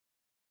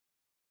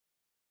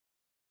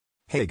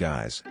Hey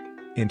guys!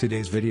 In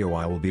today's video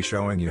I will be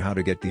showing you how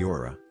to get the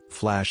yoru,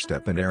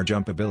 Flashstep and air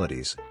jump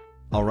abilities.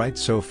 Alright,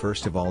 so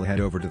first of all head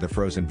over to the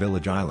frozen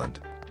village island.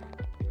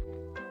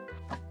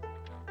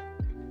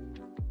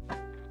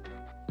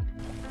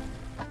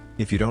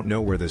 If you don't know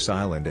where this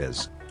island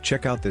is,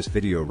 check out this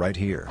video right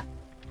here.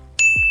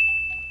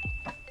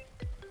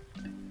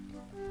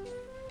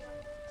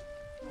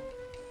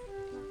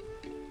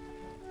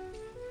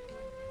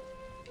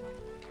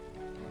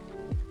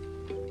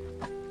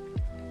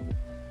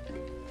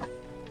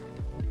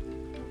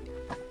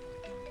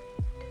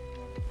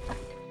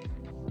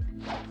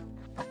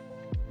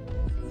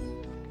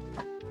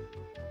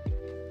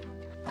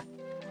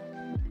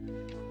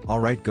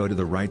 Alright, go to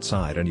the right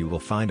side and you will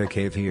find a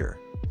cave here.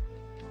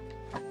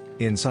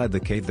 Inside the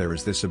cave there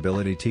is this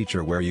ability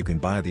teacher where you can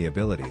buy the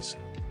abilities.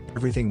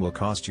 Everything will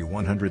cost you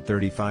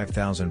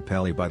 135,000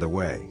 peli by the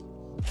way.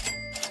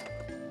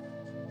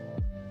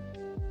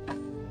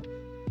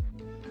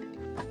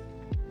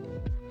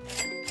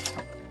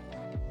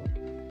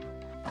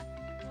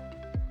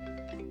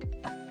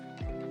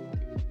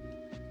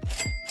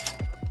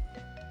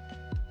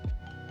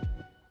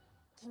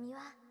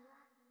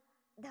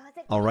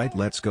 Alright,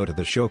 let's go to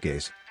the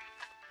showcase.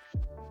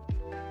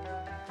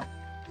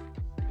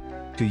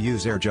 To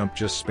use air jump,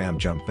 just spam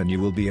jump and you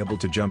will be able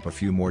to jump a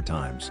few more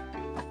times.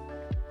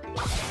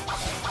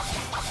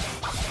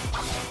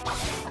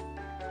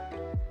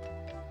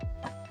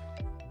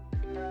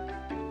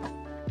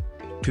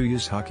 To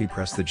use hockey,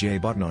 press the J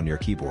button on your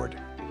keyboard.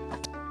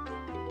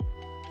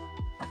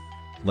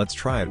 Let's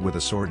try it with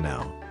a sword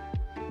now.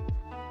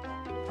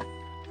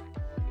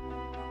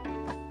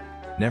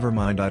 Never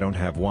mind, I don't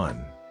have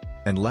one.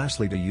 And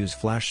lastly, to use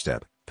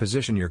Flashstep,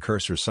 position your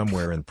cursor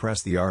somewhere and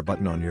press the R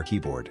button on your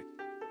keyboard.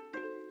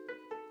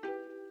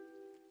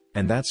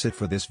 And that's it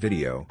for this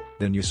video.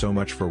 Thank you so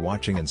much for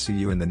watching and see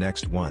you in the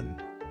next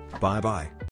one. Bye bye.